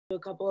a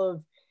couple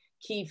of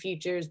key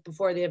features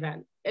before the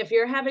event. If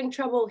you're having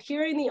trouble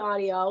hearing the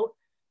audio,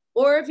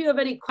 or if you have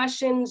any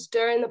questions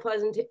during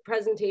the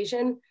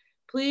presentation,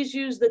 please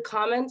use the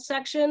comments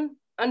section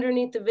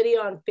underneath the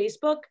video on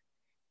Facebook,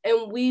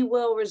 and we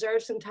will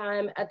reserve some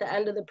time at the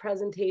end of the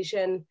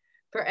presentation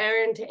for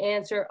Erin to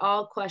answer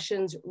all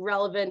questions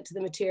relevant to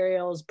the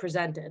materials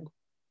presented.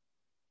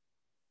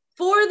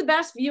 For the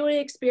best viewing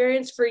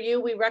experience for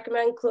you, we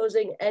recommend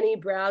closing any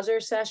browser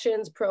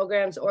sessions,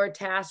 programs, or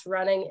tasks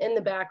running in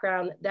the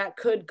background that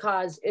could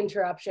cause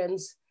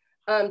interruptions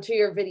to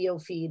your video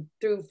feed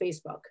through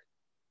Facebook.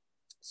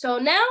 So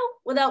now,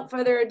 without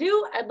further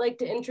ado, I'd like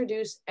to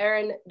introduce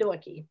Erin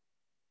Dawicki.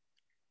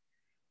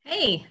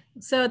 Hey,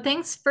 so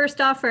thanks first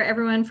off for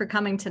everyone for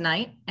coming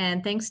tonight,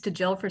 and thanks to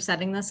Jill for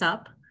setting this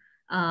up.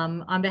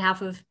 On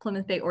behalf of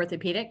Plymouth Bay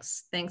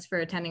Orthopedics, thanks for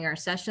attending our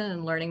session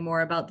and learning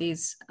more about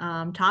these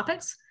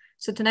topics.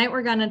 So tonight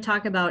we're going to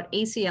talk about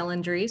ACL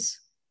injuries,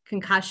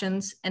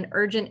 concussions, and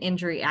urgent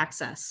injury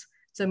access.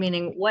 So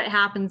meaning what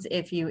happens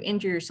if you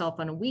injure yourself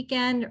on a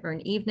weekend or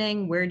an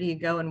evening, where do you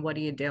go and what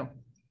do you do?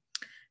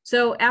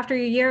 So after a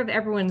year of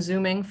everyone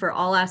Zooming for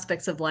all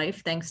aspects of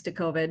life, thanks to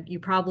COVID, you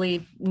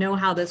probably know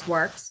how this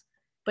works.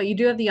 But you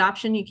do have the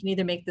option, you can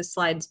either make the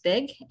slides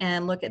big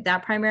and look at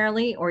that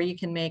primarily, or you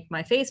can make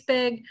my face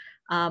big.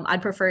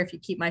 I'd prefer if you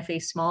keep my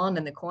face small and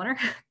in the corner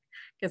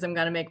because I'm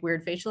gonna make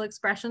weird facial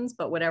expressions,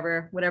 but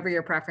whatever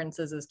your preference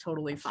is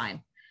totally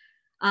fine.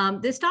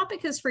 This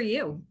topic is for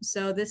you.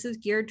 So this is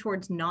geared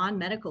towards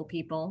non-medical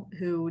people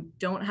who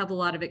don't have a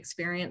lot of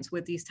experience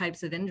with these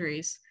types of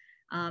injuries,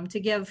 to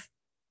give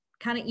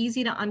kind of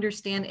easy to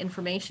understand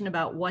information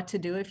about what to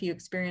do if you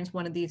experience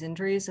one of these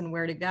injuries and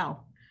where to go.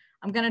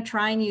 I'm going to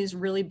try and use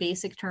really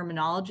basic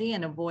terminology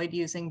and avoid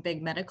using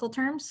big medical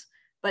terms,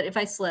 but if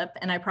I slip,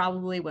 and I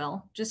probably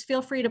will, just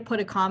feel free to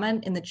put a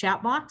comment in the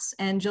chat box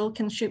and Jill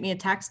can shoot me a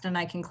text and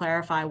I can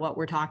clarify what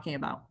we're talking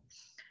about.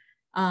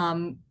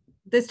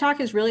 This talk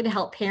is really to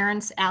help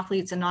parents,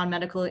 athletes, and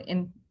non-medical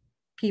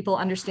people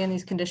understand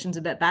these conditions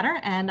a bit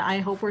better, and I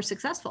hope we're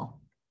successful.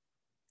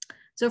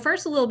 So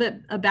first, a little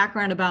bit of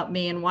background about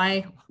me and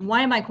why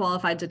am I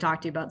qualified to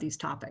talk to you about these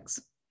topics?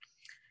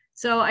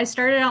 So I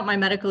started out my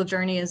medical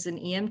journey as an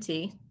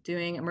EMT,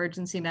 doing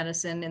emergency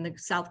medicine in the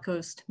South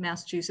Coast,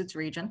 Massachusetts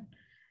region.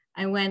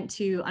 I went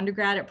to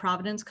undergrad at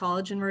Providence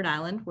College in Rhode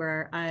Island,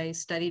 where I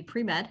studied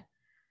pre-med.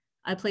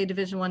 I played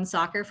Division I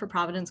soccer for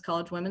Providence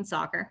College women's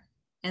soccer.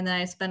 And then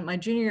I spent my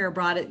junior year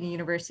abroad at the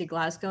University of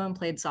Glasgow and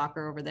played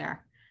soccer over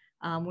there.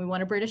 We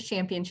won a British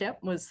championship,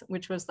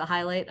 which was the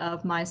highlight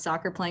of my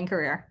soccer playing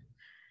career.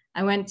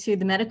 I went to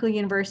the Medical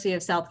University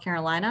of South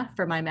Carolina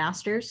for my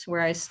master's,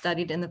 where I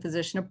studied in the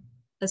physician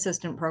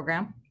assistant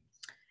program.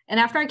 And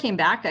after I came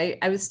back,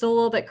 I was still a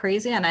little bit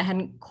crazy and I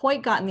hadn't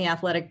quite gotten the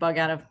athletic bug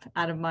out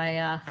of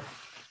my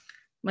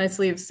my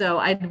sleeves. So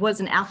I was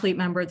an athlete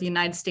member of the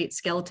United States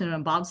Skeleton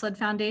and Bobsled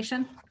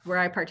Foundation, where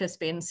I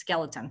participated in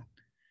skeleton.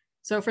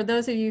 So for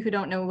those of you who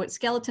don't know what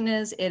skeleton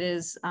is, it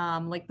is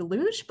like the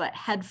luge, but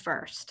head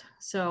first.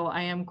 So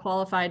I am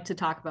qualified to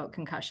talk about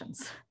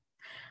concussions.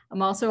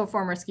 I'm also a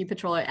former ski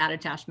patroller at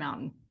Attitash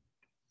Mountain.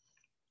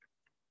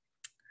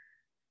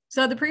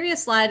 So the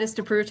previous slide is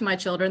to prove to my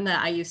children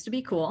that I used to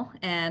be cool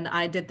and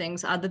I did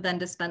things other than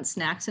dispense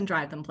snacks and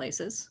drive them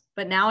places.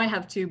 But now I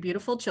have two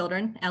beautiful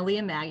children, Ellie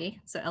and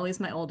Maggie. So Ellie's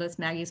my oldest,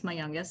 Maggie's my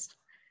youngest.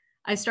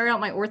 I started out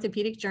my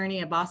orthopedic journey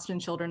at Boston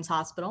Children's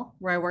Hospital,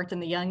 where I worked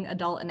in the young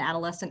adult and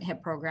adolescent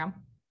hip program.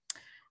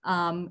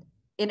 In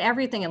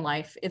everything in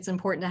life, it's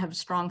important to have a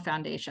strong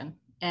foundation.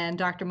 And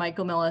Dr.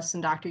 Michael Millis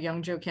and Dr.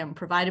 Young Jo Kim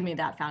provided me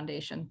that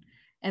foundation.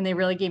 And they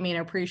really gave me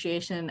an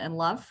appreciation and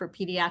love for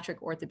pediatric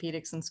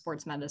orthopedics and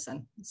sports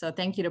medicine. So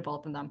thank you to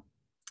both of them.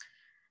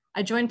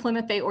 I joined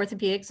Plymouth Bay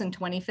Orthopedics in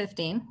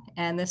 2015,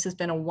 and this has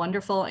been a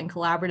wonderful and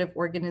collaborative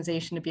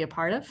organization to be a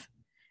part of.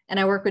 And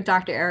I work with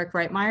Dr. Eric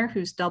Reitmeyer,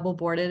 who's double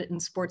boarded in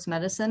sports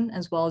medicine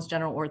as well as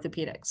general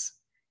orthopedics.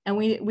 And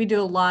we do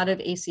a lot of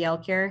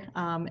ACL care,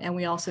 and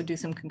we also do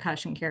some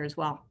concussion care as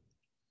well.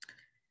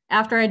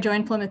 After I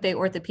joined Plymouth Bay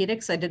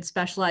Orthopedics, I did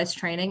specialized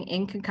training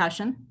in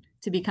concussion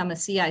to become a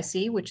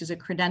CIC, which is a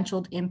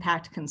credentialed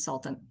impact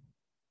consultant.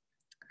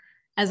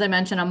 As I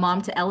mentioned, I'm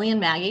mom to Ellie and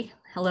Maggie.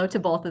 Hello to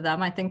both of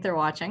them. I think they're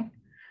watching.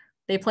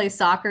 They play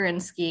soccer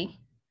and ski.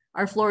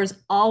 Our floor is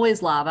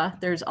always lava.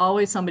 There's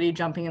always somebody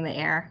jumping in the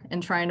air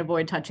and trying to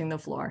avoid touching the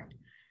floor.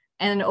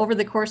 And over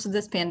the course of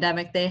this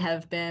pandemic, they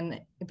have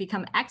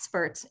become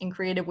experts in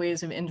creative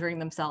ways of injuring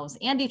themselves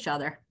and each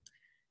other.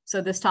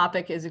 So this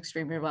topic is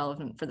extremely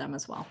relevant for them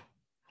as well.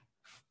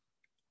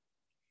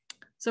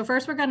 So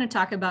first, we're going to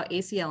talk about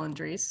ACL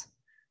injuries.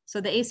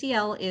 So the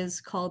ACL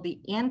is called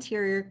the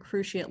anterior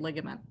cruciate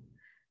ligament.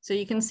 So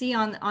you can see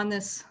on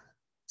this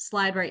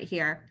slide right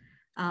here,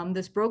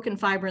 this broken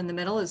fiber in the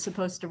middle is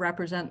supposed to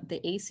represent the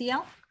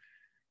ACL.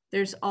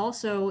 There's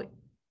also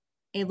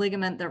a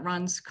ligament that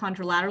runs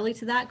contralaterally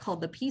to that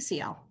called the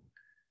PCL.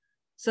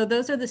 So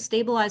those are the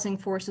stabilizing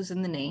forces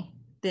in the knee.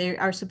 They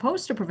are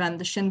supposed to prevent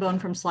the shin bone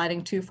from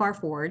sliding too far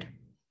forward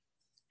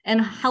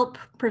and help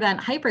prevent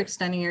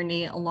hyperextending your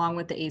knee along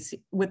with the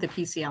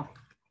PCL.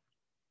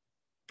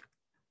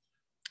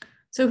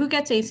 So who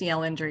gets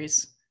ACL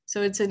injuries?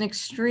 So it's an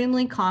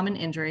extremely common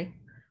injury.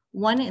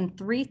 1 in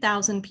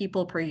 3,000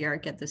 people per year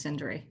get this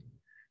injury.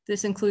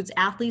 This includes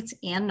athletes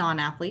and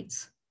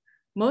non-athletes.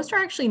 Most are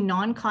actually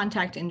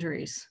non-contact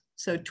injuries.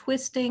 So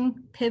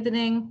twisting,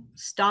 pivoting,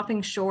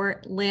 stopping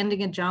short,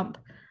 landing a jump,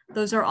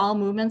 those are all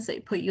movements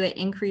that put you at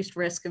increased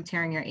risk of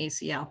tearing your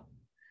ACL.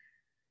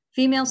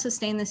 Females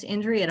sustain this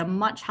injury at a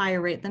much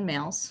higher rate than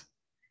males.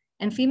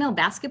 And female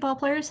basketball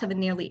players have a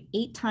nearly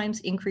 8 times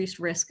increased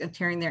risk of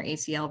tearing their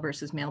ACL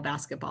versus male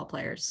basketball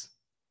players.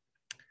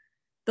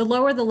 The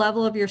lower the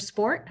level of your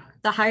sport,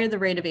 the higher the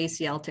rate of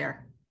ACL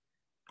tear.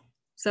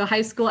 So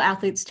high school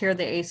athletes tear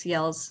their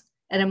ACLs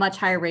at a much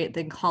higher rate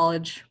than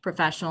college,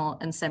 professional,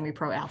 and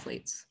semi-pro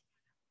athletes.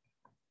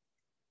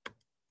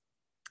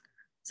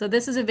 So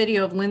this is a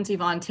video of Lindsey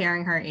Vonn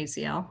tearing her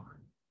ACL.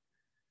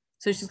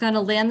 So she's going to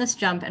land this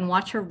jump and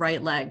watch her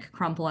right leg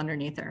crumple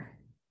underneath her.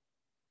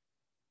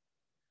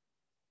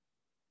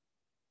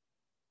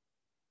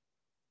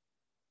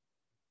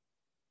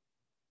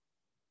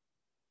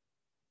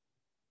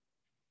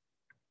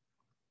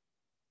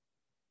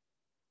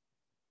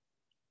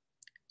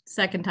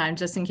 Second time,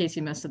 just in case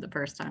you missed it the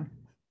first time.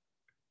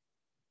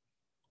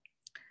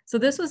 So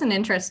this was an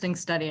interesting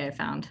study I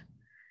found.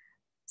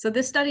 So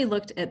this study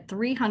looked at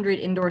 300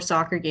 indoor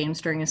soccer games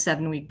during a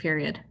 7-week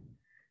period.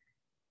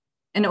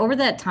 And over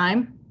that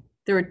time,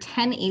 there were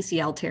 10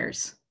 ACL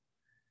tears.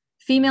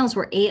 Females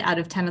were 8 out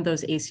of 10 of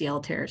those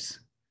ACL tears.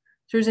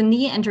 So there's a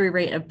knee injury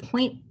rate of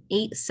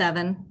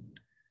 0.87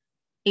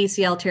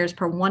 ACL tears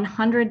per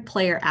 100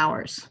 player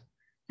hours.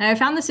 And I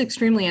found this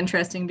extremely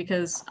interesting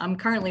because I'm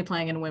currently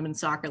playing in a women's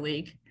soccer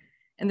league.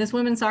 And this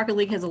women's soccer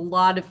league has a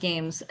lot of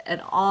games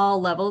at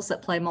all levels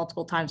that play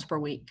multiple times per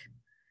week.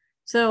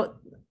 So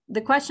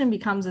the question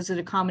becomes, is it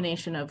a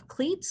combination of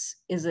cleats?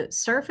 Is it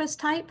surface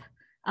type?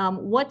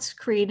 What's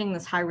creating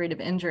this high rate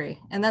of injury?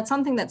 And that's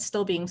something that's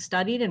still being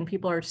studied and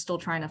people are still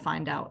trying to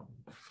find out.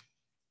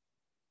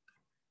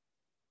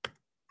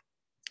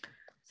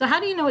 So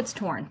how do you know it's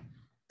torn?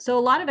 So a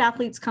lot of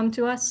athletes come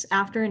to us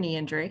after a knee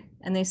injury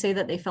and they say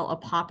that they felt a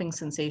popping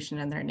sensation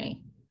in their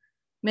knee.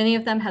 Many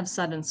of them have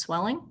sudden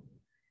swelling,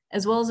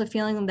 as well as a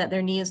feeling that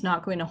their knee is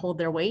not going to hold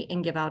their weight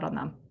and give out on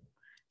them.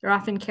 They're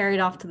often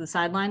carried off to the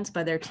sidelines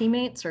by their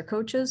teammates or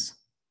coaches.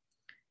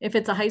 If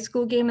it's a high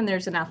school game and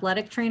there's an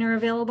athletic trainer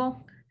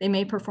available, they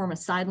may perform a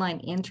sideline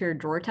anterior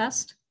drawer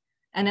test.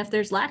 And if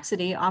there's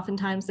laxity,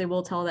 oftentimes they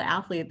will tell the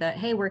athlete that,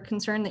 hey, we're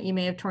concerned that you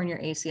may have torn your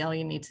ACL,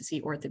 you need to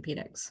see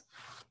orthopedics.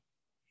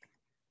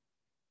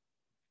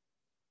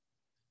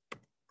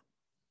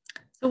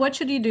 So what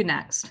should you do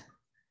next?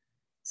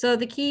 So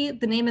the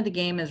name of the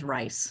game is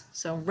RICE.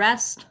 So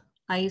rest,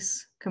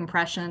 ice,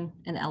 compression,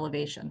 and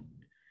elevation.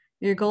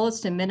 Your goal is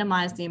to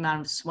minimize the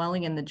amount of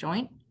swelling in the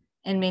joint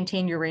and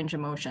maintain your range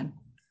of motion.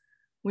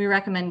 We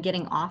recommend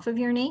getting off of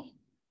your knee,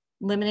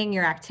 limiting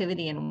your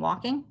activity and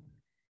walking.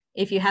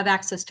 If you have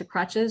access to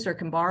crutches or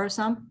can borrow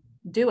some,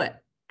 do it.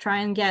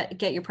 Try and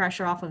get your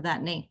pressure off of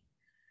that knee.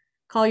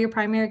 Call your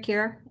primary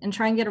care and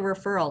try and get a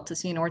referral to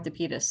see an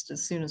orthopedist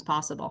as soon as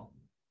possible.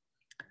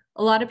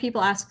 A lot of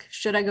people ask,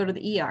 should I go to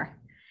the ER?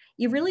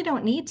 You really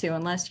don't need to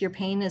unless your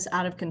pain is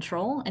out of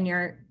control and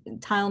your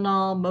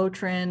Tylenol,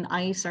 Motrin,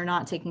 ice are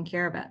not taking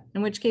care of it,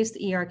 in which case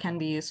the ER can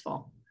be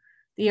useful.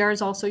 The ER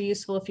is also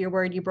useful if you're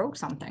worried you broke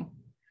something.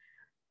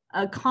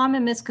 A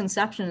common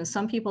misconception is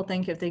some people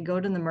think if they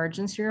go to the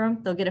emergency room,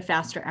 they'll get a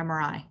faster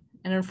MRI.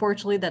 And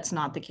unfortunately, that's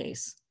not the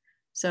case.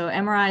 So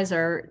MRIs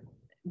are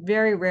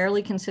very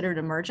rarely considered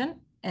emergent,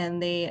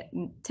 and they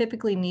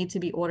typically need to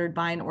be ordered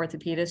by an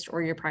orthopedist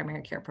or your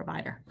primary care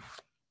provider.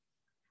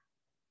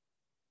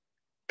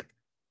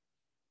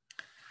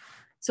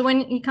 So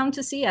when you come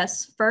to see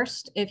us,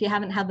 first, if you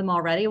haven't had them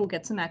already, we'll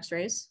get some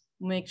x-rays.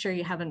 We'll make sure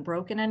you haven't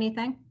broken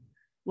anything.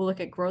 We'll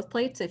look at growth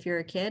plates if you're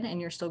a kid and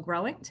you're still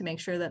growing to make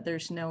sure that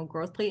there's no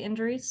growth plate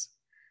injuries.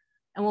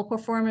 And we'll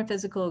perform a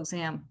physical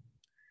exam.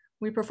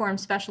 We perform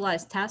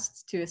specialized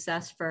tests to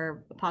assess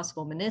for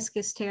possible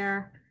meniscus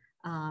tear,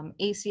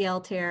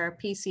 ACL tear,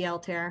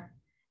 PCL tear,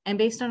 and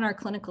based on our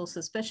clinical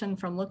suspicion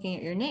from looking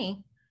at your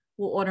knee,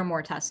 we'll order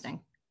more testing.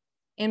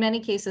 In many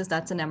cases,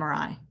 that's an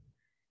MRI.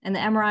 And the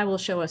MRI will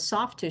show us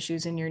soft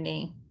tissues in your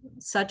knee,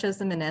 such as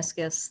the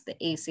meniscus, the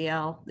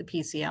ACL, the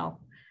PCL,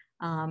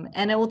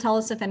 and it will tell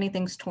us if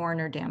anything's torn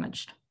or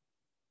damaged.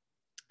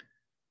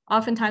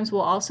 Oftentimes,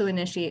 we'll also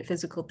initiate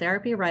physical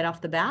therapy right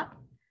off the bat,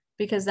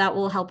 because that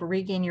will help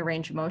regain your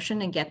range of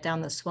motion and get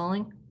down the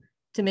swelling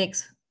to make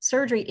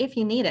surgery, if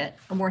you need it,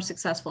 a more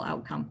successful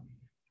outcome.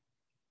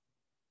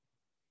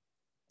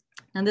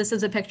 And this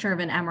is a picture of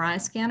an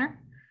MRI scanner.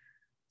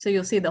 So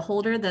you'll see the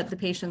holder that the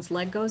patient's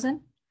leg goes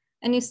in,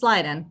 and you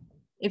slide in.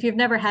 If you've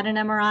never had an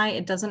MRI,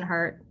 it doesn't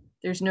hurt.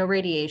 There's no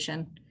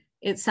radiation.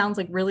 It sounds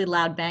like really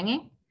loud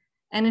banging,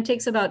 and it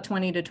takes about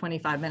 20 to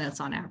 25 minutes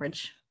on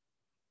average.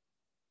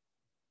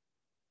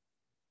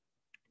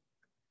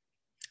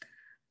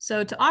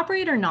 So to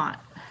operate or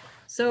not.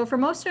 So for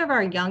most of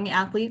our young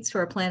athletes who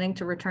are planning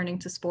to returning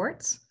to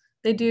sports,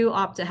 they do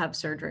opt to have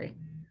surgery.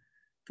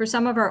 For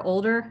some of our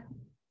older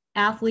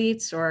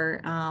athletes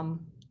or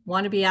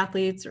wannabe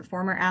athletes or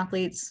former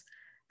athletes,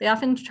 they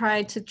often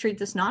try to treat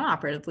this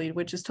non-operatively,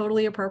 which is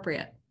totally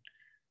appropriate.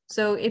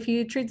 So if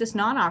you treat this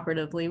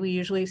non-operatively, we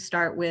usually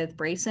start with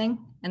bracing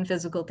and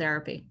physical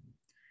therapy.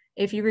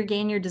 If you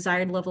regain your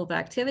desired level of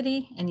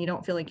activity and you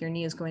don't feel like your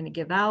knee is going to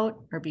give out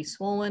or be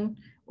swollen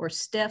or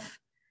stiff,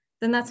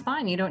 then that's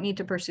fine. You don't need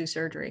to pursue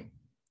surgery.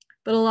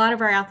 But a lot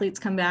of our athletes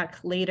come back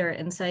later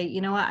and say,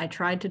 you know what, I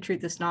tried to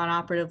treat this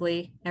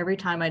non-operatively. Every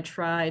time I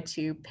try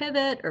to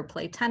pivot or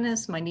play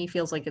tennis, my knee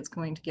feels like it's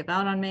going to give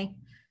out on me.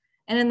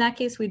 And in that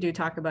case, we do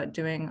talk about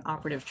doing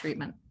operative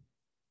treatment.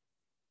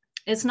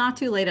 It's not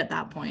too late at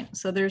that point.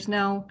 So there's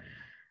no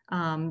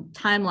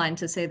timeline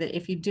to say that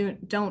if you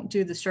don't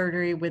do the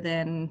surgery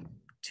within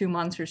 2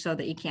 months or so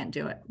that you can't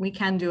do it. We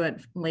can do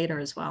it later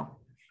as well.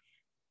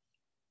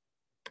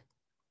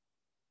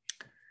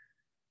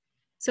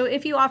 So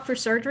if you opt for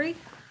surgery,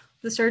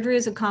 the surgery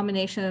is a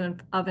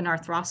combination of an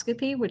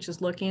arthroscopy, which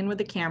is looking in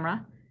with a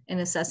camera and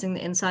assessing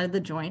the inside of the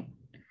joint.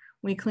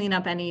 We clean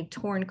up any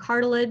torn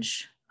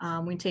cartilage.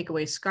 We take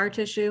away scar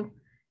tissue.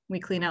 We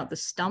clean out the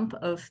stump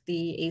of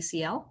the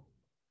ACL.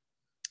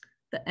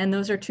 And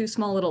those are 2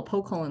 small little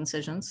poke hole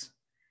incisions.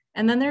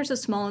 And then there's a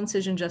small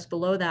incision just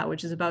below that,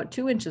 which is about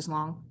 2 inches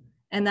long.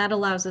 And that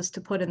allows us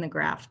to put in the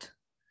graft.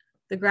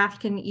 The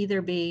graft can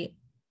either be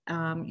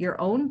your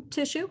own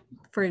tissue,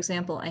 for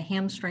example, a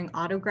hamstring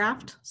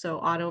autograft. So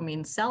auto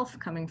means self,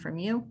 coming from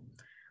you,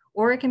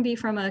 or it can be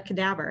from a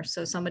cadaver.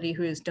 So somebody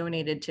who has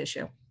donated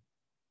tissue.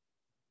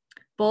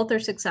 Both are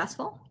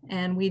successful,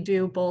 and we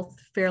do both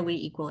fairly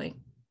equally.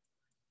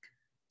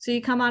 So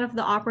you come out of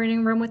the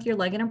operating room with your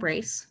leg in a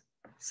brace.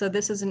 So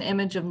this is an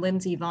image of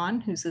Lindsey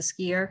Vaughn, who's the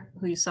skier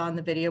who you saw in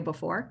the video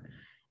before.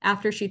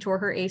 After she tore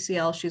her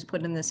ACL, she's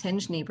put in this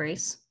hinge knee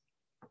brace.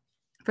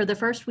 For the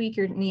first week,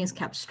 your knee is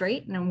kept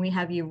straight, and then we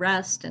have you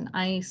rest and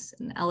ice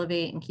and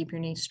elevate and keep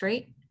your knee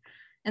straight.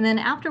 And then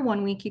after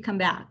 1 week, you come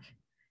back.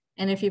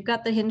 And if you've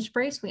got the hinge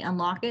brace, we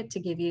unlock it to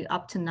give you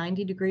up to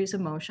 90 degrees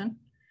of motion.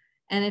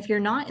 And if you're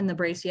not in the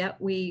brace yet,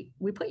 we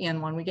put you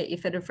in one. We get you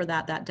fitted for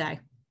that day.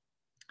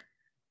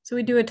 So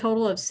we do a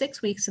total of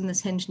 6 weeks in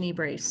this hinge knee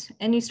brace,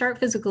 and you start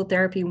physical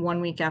therapy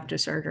 1 week after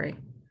surgery.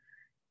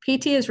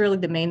 PT is really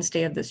the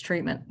mainstay of this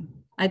treatment.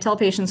 I tell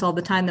patients all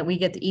the time that we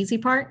get the easy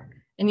part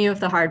and you have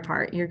the hard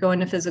part. You're going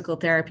to physical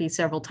therapy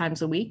several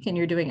times a week and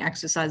you're doing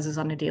exercises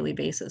on a daily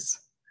basis.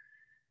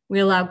 We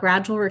allow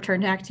gradual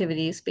return to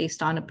activities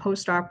based on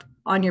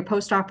your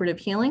post-operative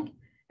healing,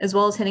 as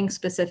well as hitting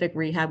specific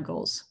rehab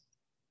goals.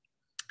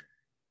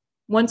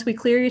 Once we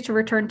clear you to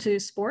return to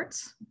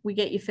sports, we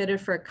get you fitted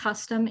for a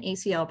custom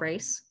ACL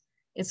brace.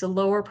 It's a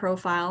lower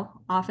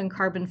profile, often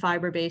carbon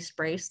fiber-based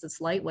brace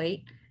that's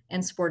lightweight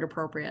and sport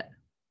appropriate.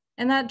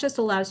 And that just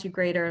allows you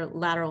greater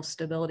lateral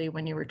stability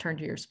when you return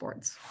to your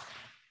sports.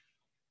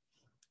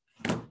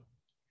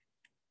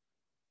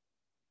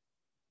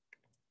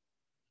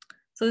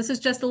 So this is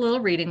just a little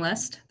reading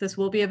list. This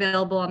will be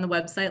available on the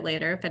website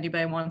later if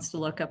anybody wants to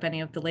look up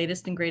any of the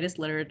latest and greatest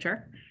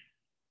literature.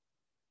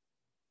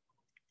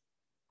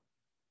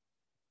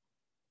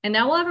 And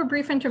now we'll have a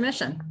brief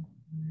intermission.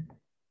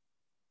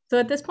 So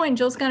at this point,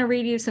 Jill's going to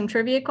read you some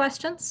trivia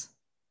questions.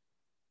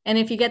 And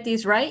if you get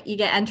these right, you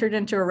get entered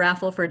into a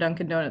raffle for a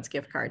Dunkin' Donuts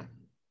gift card.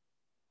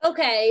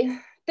 Okay,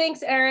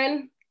 thanks,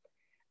 Erin.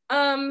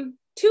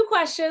 2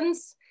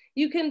 questions.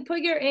 You can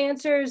put your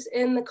answers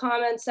in the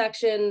comment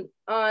section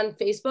on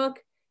Facebook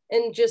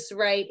and just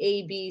write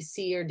A, B,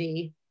 C, or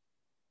D.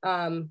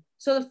 So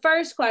the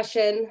first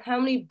question, how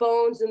many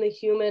bones in the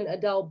human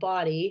adult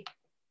body?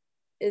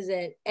 Is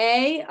it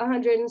A,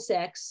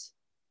 106,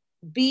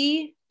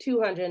 B,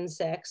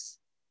 206,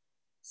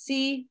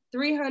 C,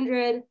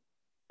 300,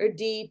 or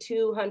D,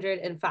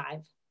 205?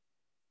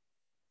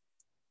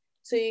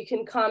 So you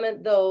can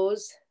comment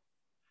those.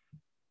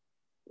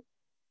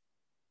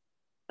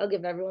 I'll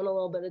give everyone a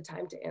little bit of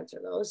time to answer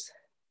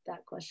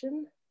that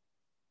question.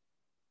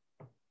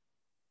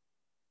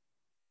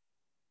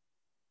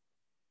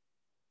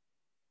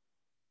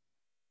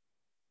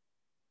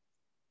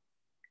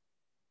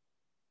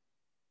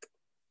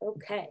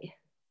 Okay,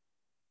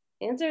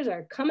 answers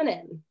are coming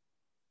in.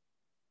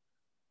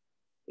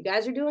 You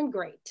guys are doing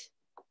great.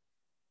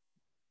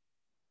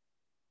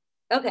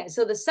 Okay,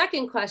 so the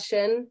second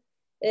question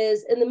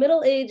is, in the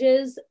Middle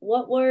Ages,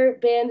 what were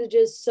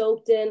bandages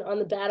soaked in on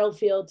the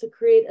battlefield to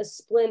create a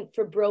splint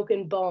for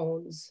broken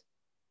bones?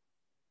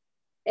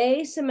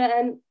 A,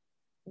 cement,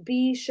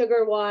 B,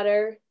 sugar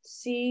water,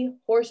 C,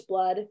 horse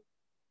blood,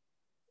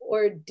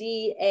 or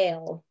D,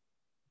 ale?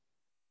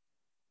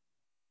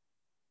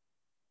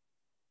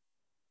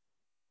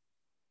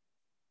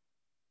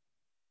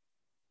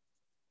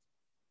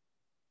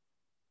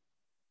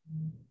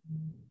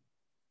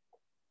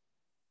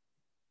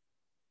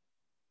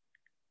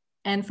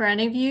 And for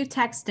any of you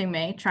texting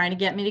me, trying to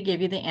get me to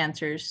give you the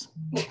answers.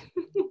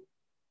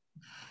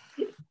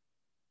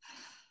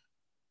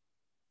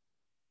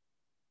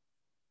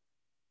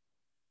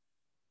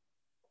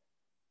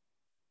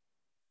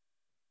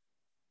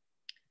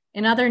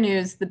 In other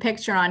news, the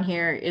picture on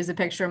here is a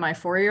picture of my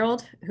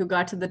 4-year-old who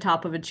got to the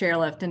top of a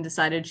chairlift and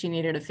decided she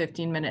needed a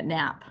 15-minute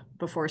nap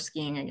before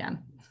skiing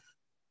again.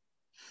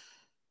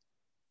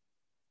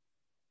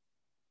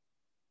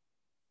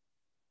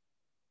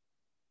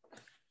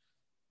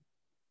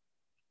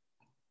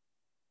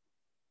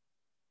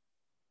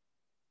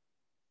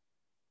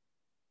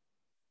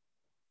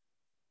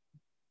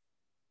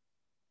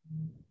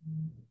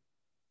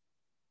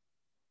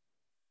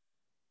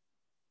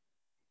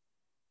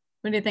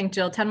 What do you think,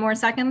 Jill? 10 more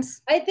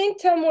seconds? I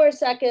think 10 more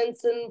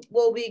seconds and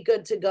we'll be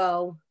good to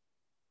go.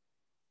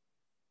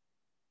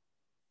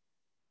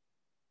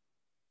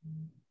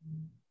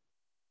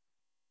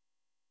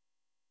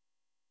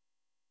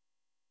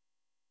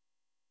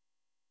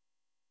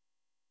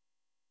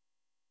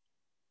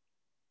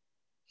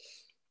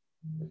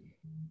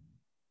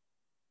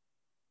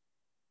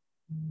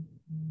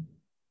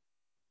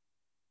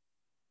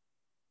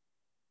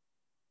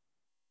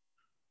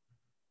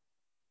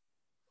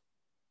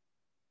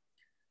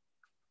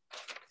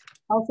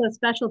 Also,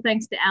 special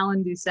thanks to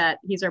Alan Doucette.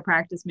 He's our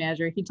practice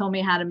manager. He told me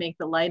how to make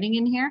the lighting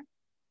in here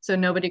so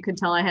nobody could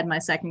tell I had my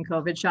second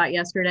COVID shot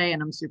yesterday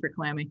and I'm super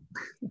clammy.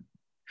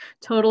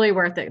 Totally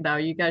worth it though.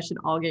 You guys should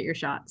all get your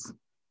shots.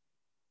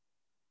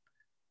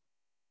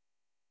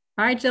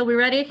 All right, Jill, we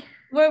ready?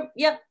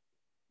 Yep.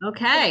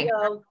 Okay,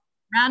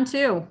 round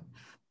 2.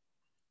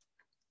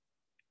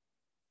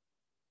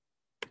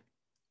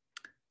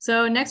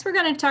 So next we're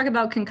going to talk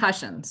about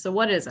concussion. So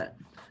what is it?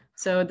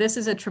 So this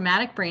is a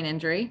traumatic brain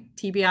injury,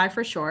 TBI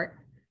for short,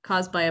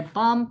 caused by a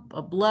bump,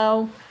 a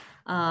blow,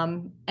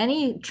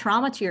 any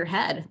trauma to your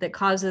head that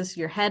causes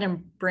your head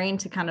and brain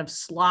to kind of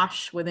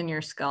slosh within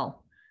your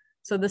skull.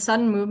 So the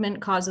sudden movement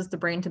causes the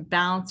brain to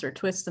bounce or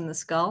twist in the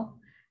skull,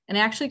 and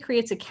it actually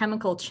creates a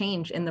chemical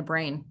change in the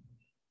brain.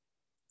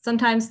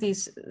 Sometimes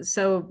these,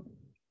 so,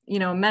 you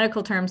know,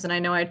 medical terms, and I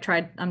know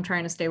I'm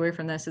trying to stay away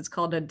from this, it's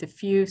called a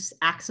diffuse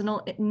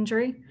axonal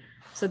injury.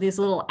 So these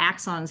little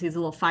axons, these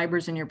little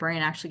fibers in your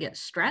brain actually get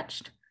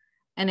stretched.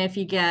 And if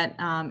you get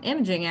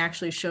imaging, it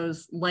actually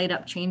shows light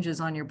up changes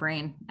on your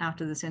brain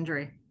after this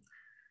injury.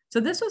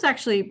 So this was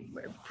actually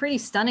pretty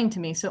stunning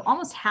to me. So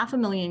almost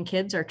 500,000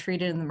 kids are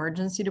treated in the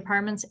emergency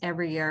departments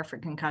every year for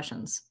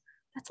concussions.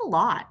 That's a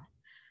lot.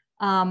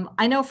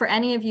 I know for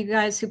any of you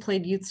guys who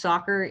played youth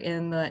soccer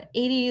in the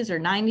 80s or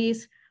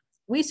 90s,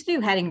 we used to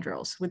do heading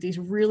drills with these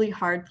really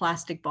hard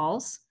plastic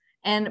balls.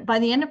 And by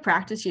the end of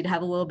practice, you'd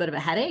have a little bit of a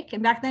headache.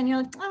 And back then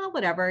you're like, oh,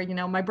 whatever, you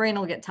know, my brain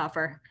will get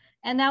tougher.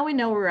 And now we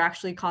know we're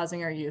actually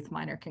causing our youth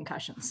minor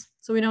concussions.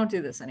 So we don't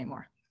do this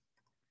anymore.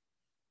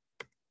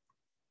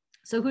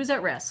 So who's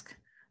at risk?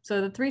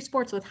 So the 3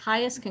 sports with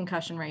highest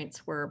concussion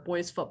rates were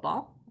boys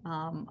football,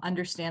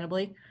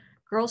 understandably,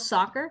 girls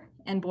soccer,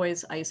 and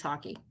boys ice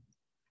hockey.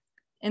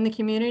 In the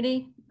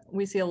community,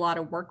 we see a lot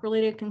of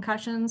work-related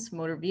concussions,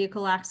 motor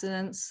vehicle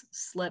accidents,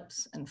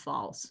 slips, and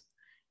falls.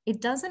 It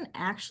doesn't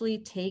actually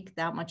take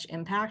that much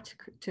impact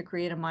to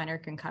create a minor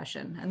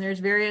concussion. And there's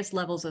various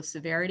levels of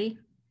severity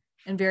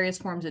and various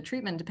forms of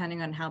treatment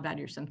depending on how bad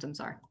your symptoms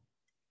are.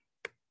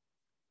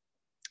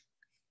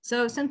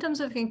 So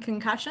symptoms of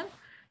concussion.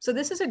 So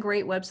this is a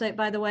great website,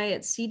 by the way.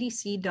 It's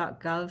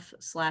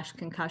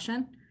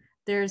cdc.gov/concussion.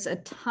 There's a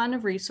ton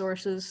of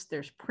resources.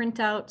 There's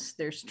printouts,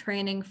 there's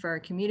training for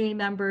our community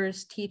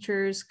members,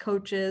 teachers,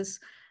 coaches,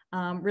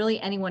 really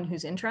anyone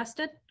who's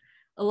interested.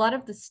 A lot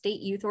of the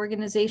state youth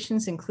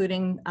organizations,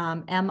 including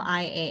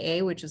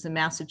MIAA, which is the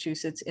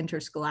Massachusetts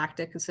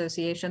Interscholastic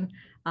Association,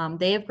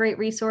 they have great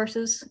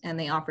resources and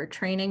they offer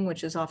training,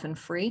 which is often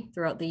free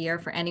throughout the year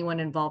for anyone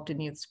involved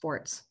in youth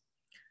sports.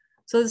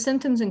 So the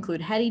symptoms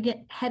include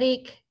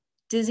headache,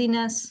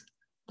 dizziness,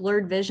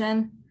 blurred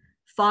vision,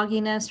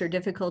 fogginess or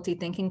difficulty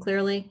thinking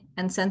clearly,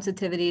 and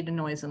sensitivity to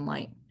noise and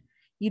light.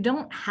 You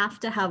don't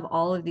have to have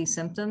all of these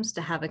symptoms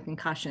to have a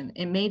concussion.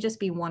 It may just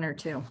be 1 or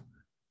 2.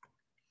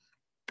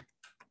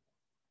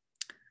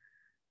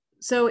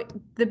 So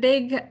the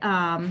big,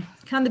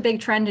 the big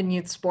trend in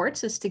youth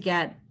sports is to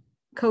get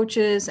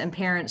coaches and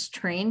parents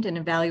trained in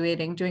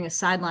evaluating, doing a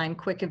sideline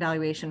quick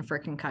evaluation for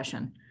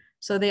concussion.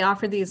 So they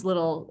offer these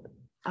little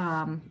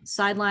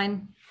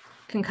sideline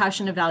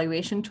concussion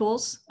evaluation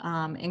tools,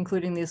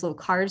 including these little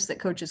cards that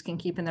coaches can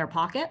keep in their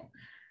pocket.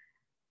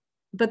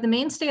 But the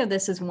mainstay of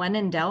this is when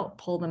in doubt,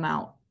 pull them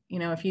out. You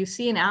know, if you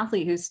see an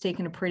athlete who's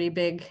taken a pretty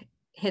big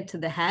hit to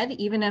the head,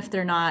 even if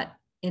they're not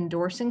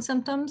endorsing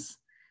symptoms,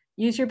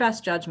 use your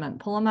best judgment,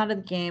 pull them out of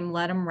the game,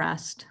 let them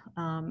rest,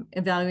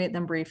 evaluate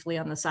them briefly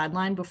on the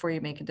sideline before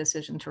you make a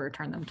decision to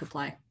return them to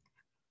play.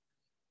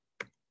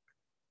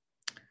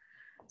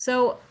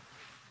 So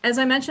as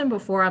I mentioned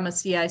before, I'm a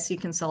CIC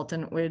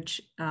consultant,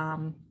 which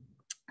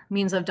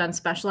means I've done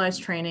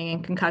specialized training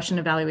in concussion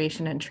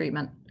evaluation and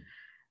treatment.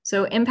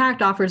 So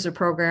Impact offers a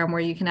program where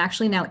you can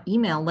actually now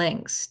email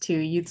links to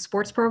youth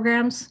sports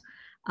programs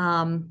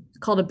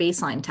called a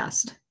baseline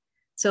test.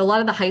 So a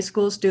lot of the high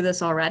schools do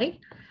this already,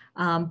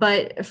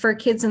 but for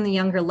kids in the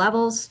younger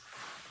levels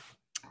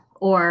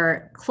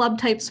or club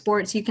type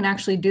sports, you can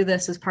actually do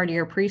this as part of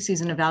your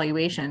preseason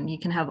evaluation. You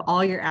can have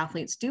all your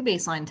athletes do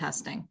baseline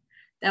testing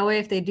That way,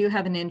 if they do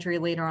have an injury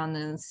later on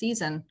in the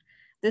season,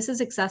 this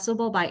is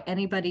accessible by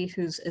anybody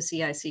who's a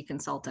CIC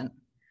consultant.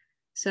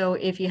 So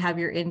if you have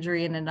your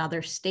injury in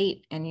another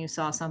state and you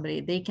saw somebody,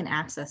 they can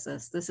access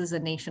this. This is a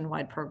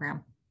nationwide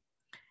program.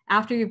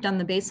 After you've done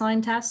the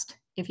baseline test,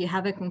 if you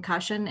have a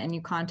concussion and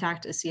you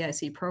contact a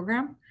CIC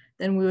program,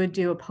 then we would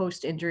do a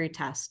post-injury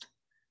test.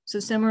 So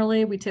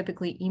similarly, we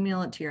typically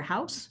email it to your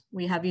house.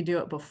 We have you do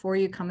it before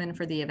you come in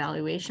for the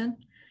evaluation.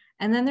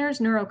 And then there's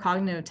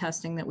neurocognitive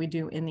testing that we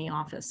do in the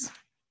office.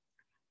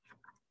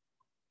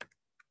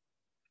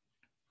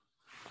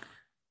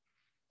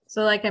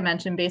 So like I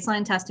mentioned,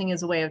 baseline testing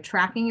is a way of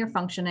tracking your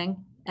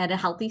functioning at a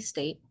healthy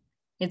state.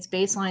 It's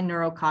baseline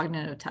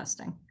neurocognitive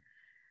testing.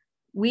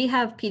 We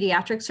have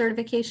pediatric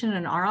certification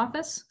in our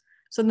office.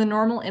 So the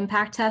normal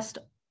impact test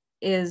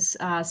is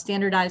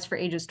standardized for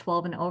ages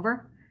 12 and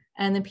over,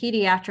 and the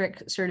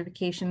pediatric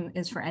certification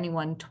is for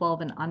anyone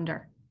 12 and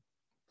under.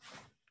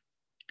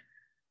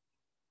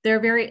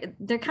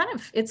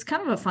 It's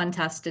kind of a fun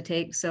test to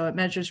take. So it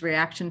measures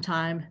reaction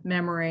time,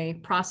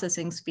 memory,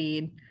 processing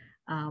speed,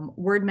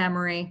 word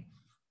memory.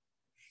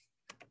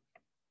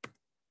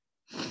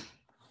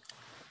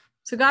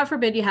 So God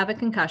forbid you have a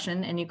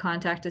concussion and you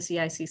contact a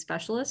CIC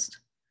specialist.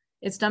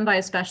 It's done by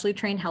a specially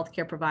trained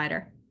healthcare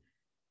provider.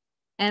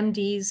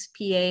 MDs,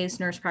 PAs,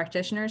 nurse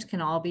practitioners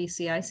can all be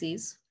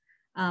CICs,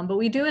 but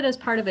we do it as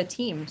part of a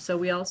team. So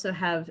we also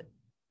have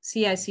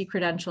CIC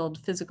credentialed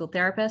physical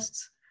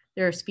therapists.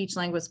 There are speech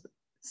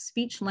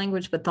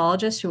language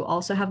pathologists who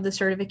also have the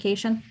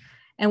certification.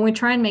 And we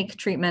try and make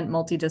treatment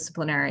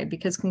multidisciplinary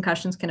because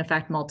concussions can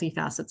affect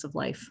multifacets of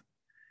life.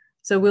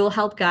 So we'll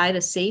help guide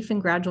a safe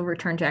and gradual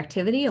return to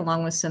activity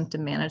along with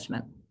symptom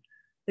management.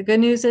 The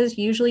good news is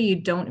usually you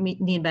don't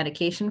need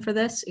medication for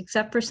this,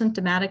 except for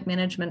symptomatic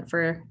management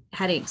for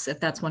headaches, if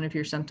that's one of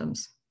your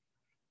symptoms.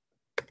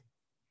 So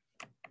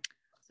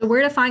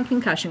where to find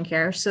concussion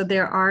care? So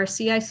there are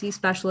CIC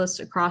specialists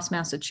across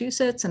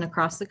Massachusetts and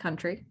across the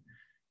country.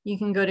 You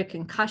can go to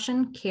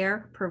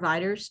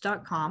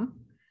concussioncareproviders.com.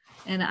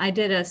 And I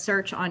did a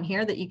search on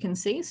here that you can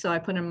see. So I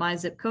put in my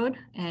zip code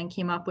and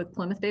came up with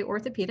Plymouth Bay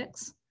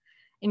Orthopedics.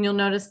 And you'll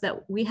notice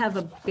that we have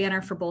a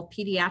banner for both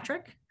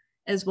pediatric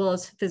as well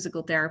as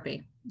physical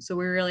therapy. So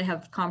we really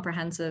have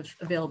comprehensive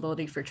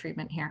availability for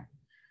treatment here.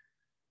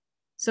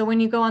 So when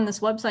you go on this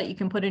website, you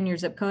can put in your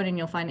zip code and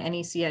you'll find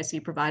any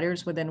CIC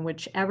providers within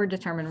whichever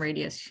determined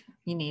radius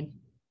you need.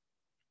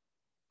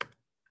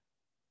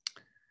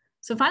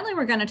 So finally,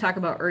 we're going to talk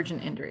about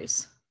urgent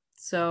injuries.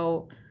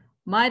 So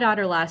my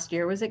daughter last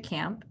year was at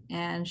camp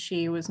and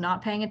she was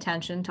not paying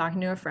attention,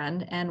 talking to a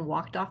friend, and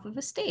walked off of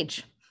a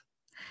stage.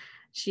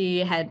 She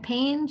had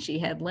pain, she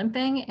had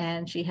limping,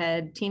 and she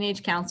had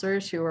teenage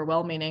counselors who were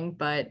well-meaning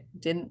but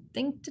didn't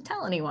think to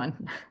tell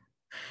anyone.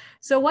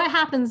 So what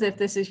happens if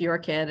this is your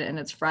kid and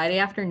it's Friday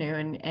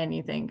afternoon and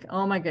you think,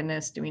 oh my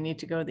goodness, do we need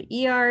to go to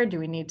the ER? Do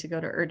we need to go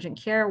to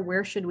urgent care?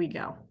 Where should we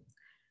go?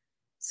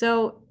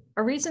 So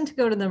a reason to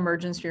go to the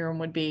emergency room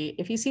would be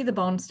if you see the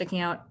bone sticking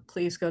out,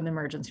 please go to the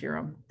emergency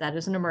room. That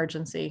is an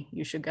emergency,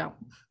 you should go.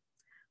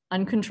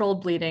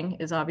 Uncontrolled bleeding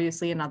is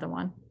obviously another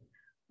one.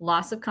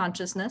 Loss of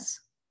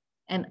consciousness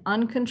and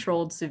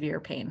uncontrolled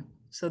severe pain.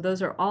 So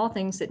those are all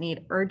things that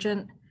need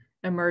urgent,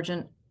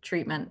 emergent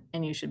treatment,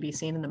 and you should be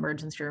seen in the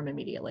emergency room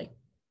immediately.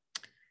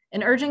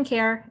 In urgent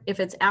care,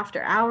 if it's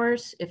after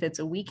hours, if it's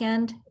a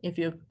weekend, if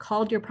you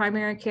called your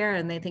primary care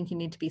and they think you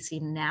need to be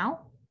seen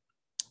now,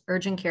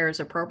 urgent care is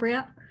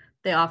appropriate.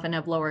 They often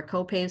have lower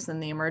copays than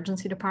the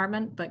emergency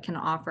department, but can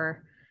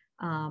offer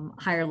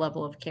higher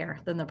level of care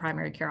than the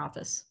primary care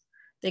office.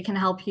 They can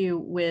help you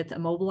with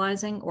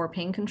immobilizing or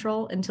pain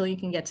control until you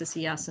can get to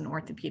see us in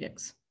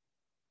orthopedics.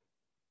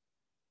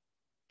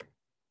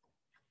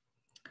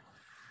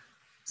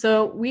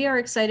 So we are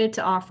excited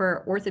to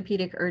offer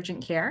orthopedic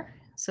urgent care.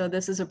 So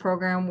this is a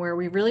program where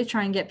we really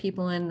try and get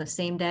people in the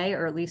same day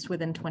or at least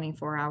within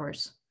 24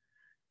 hours.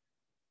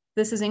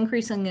 This is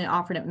increasingly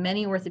offered at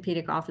many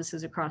orthopedic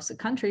offices across the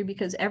country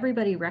because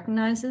everybody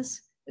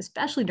recognizes,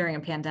 especially during a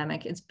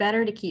pandemic, it's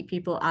better to keep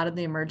people out of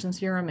the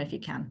emergency room if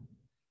you can.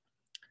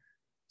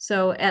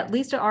 So at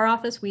least at our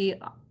office, we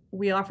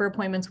offer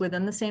appointments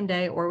within the same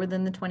day or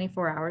within the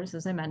 24 hours,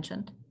 as I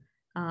mentioned.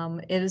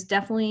 It is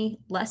definitely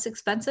less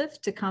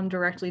expensive to come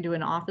directly to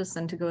an office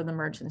than to go to the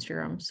emergency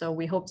room. So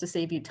we hope to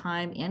save you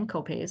time and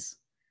copays.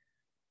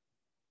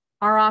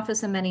 Our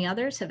office and many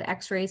others have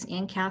x-rays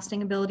and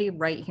casting ability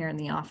right here in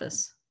the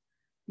office.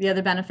 The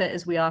other benefit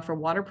is we offer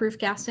waterproof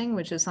casting,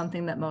 which is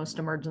something that most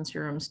emergency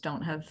rooms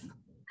don't have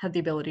the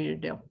ability to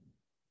do.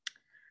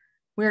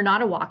 We are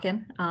not a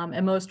walk-in,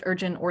 and most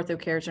urgent ortho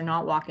cares are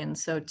not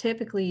walk-ins. So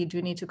typically you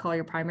do need to call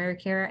your primary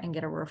care and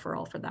get a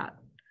referral for that.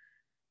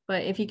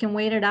 But if you can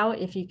wait it out,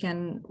 if you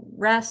can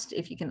rest,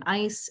 if you can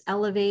ice,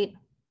 elevate,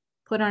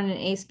 put on an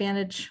ACE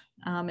bandage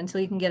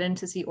until you can get in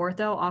to see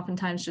ortho,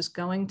 oftentimes just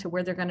going to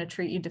where they're going to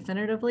treat you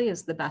definitively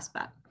is the best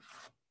bet.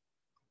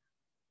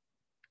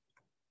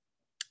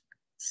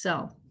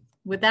 So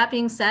with that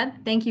being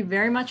said, thank you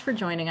very much for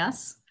joining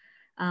us.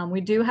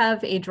 We do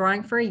have a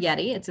drawing for a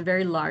Yeti. It's a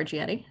very large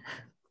Yeti.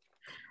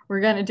 we're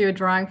going to do a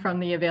drawing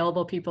from the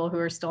available people who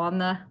are still on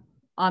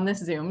this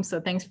Zoom. So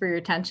thanks for your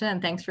attention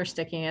and thanks for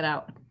sticking it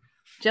out.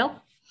 Jill?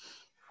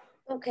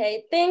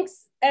 Okay,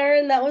 thanks,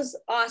 Erin. That was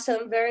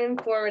awesome, very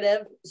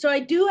informative. So I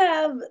do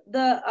have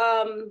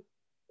the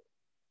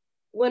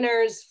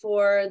winners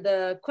for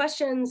the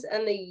questions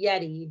and the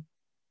Yeti.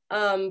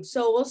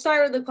 So we'll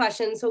start with the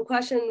question. So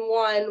question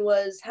 1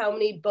 was how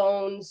many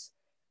bones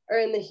are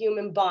in the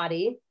human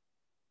body?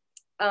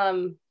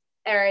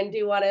 Erin, do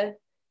you want to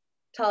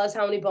tell us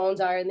how many bones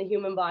are in the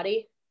human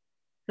body?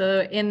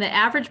 So in the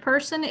average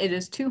person, it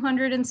is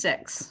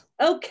 206.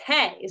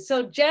 Okay,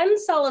 so Jen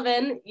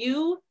Sullivan,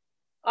 you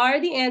are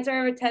the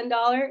answer of a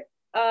 $10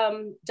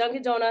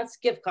 Dunkin' Donuts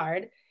gift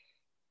card.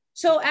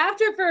 So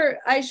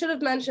I should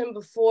have mentioned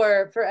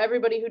before, for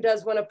everybody who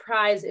does win a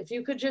prize, if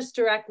you could just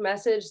direct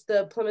message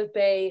the Plymouth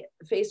Bay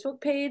Facebook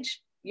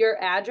page,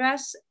 your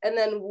address, and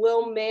then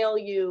we'll mail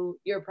you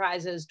your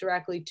prizes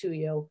directly to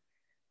you.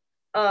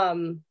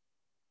 So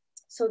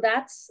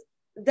that's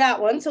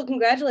that one. So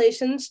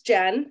congratulations,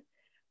 Jen.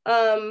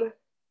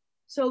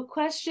 So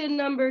question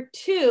number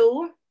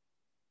 2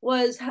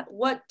 was,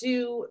 what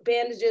do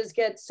bandages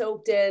get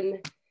soaked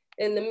in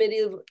the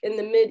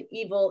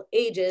medieval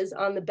ages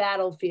on the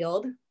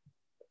battlefield?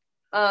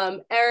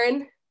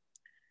 Erin?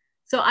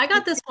 So I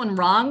got this one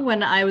wrong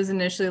when I was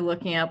initially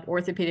looking up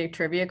orthopedic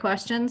trivia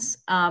questions.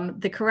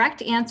 The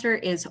correct answer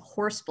is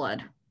horse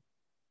blood.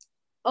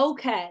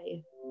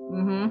 Okay.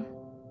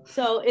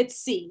 So it's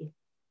C.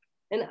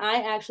 And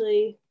I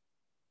actually,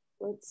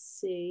 let's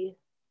see.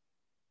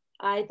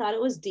 I thought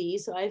it was D,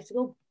 so I have to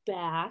go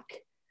back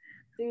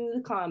through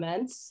the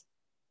comments.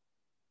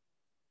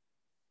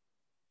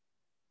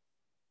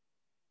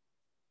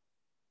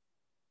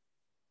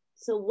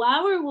 So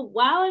while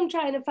I'm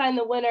trying to find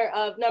the winner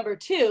of number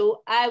 2,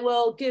 I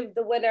will give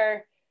the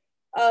winner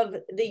of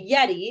the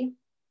Yeti,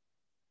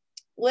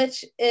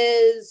 which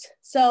is,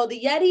 so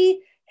the Yeti,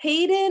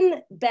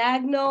 Hayden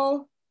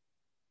Bagnall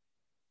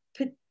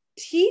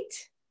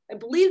Petite. I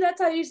believe that's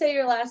how you say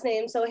your last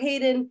name. So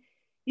Hayden,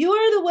 you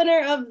are the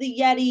winner of the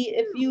Yeti.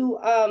 If you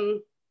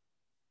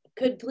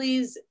could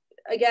please,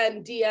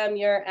 again, DM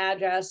your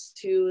address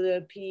to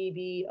the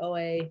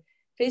PBOA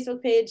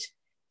Facebook page,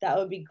 that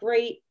would be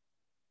great.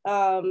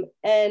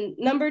 And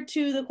number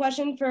 2, the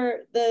question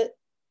for the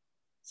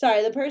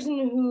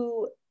person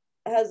who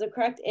has the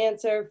correct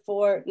answer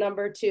for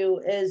number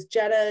 2 is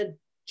Jenna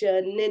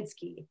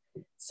Janinsky.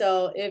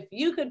 So if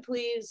you could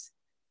please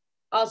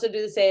also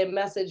do the same,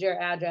 message your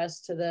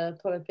address to the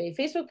Plymouth Bay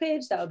Facebook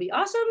page, that would be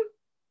awesome.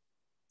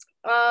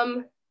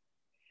 And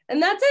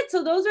that's it.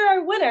 So those are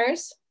our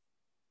winners.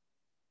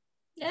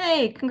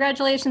 Yay,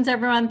 congratulations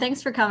everyone.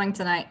 Thanks for coming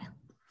tonight.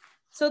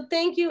 So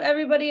thank you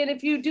everybody. And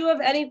if you do have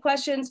any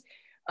questions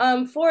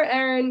for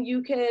Erin,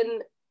 you can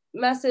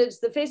message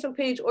the Facebook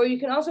page, or you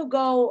can also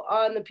go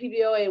on the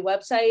PBOA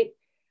website,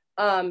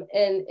 and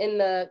in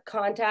the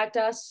contact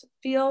us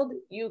field,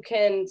 you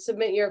can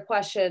submit your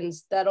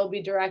questions that'll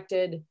be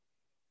directed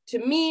to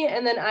me,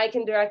 and then I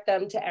can direct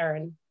them to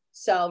Erin.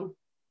 So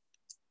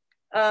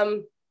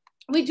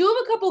we do have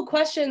a couple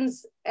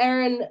questions,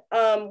 Erin.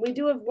 We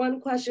do have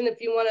one question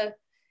if you want to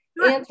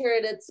answer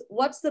it. It's,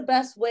 what's the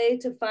best way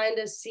to find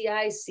a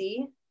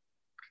CIC?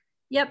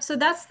 Yep, so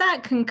that's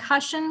that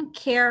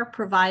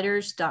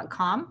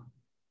concussioncareproviders.com.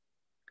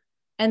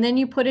 And then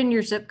you put in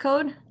your zip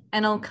code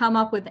and it'll come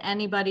up with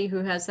anybody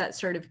who has that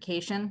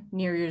certification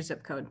near your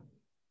zip code.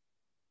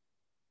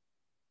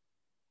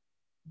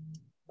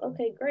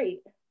 Okay,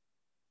 great.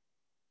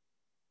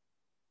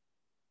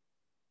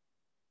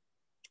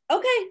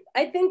 Okay,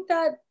 I think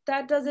that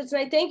does it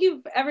tonight. Thank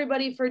you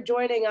everybody for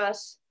joining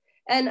us.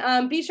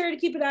 And be sure to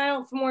keep an eye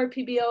out for more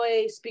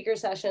PBOA speaker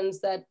sessions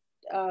that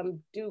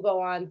do go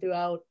on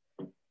throughout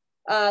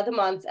the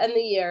month and the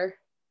year.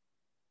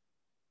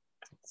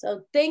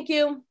 So thank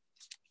you.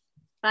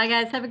 Bye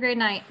guys, have a great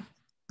night.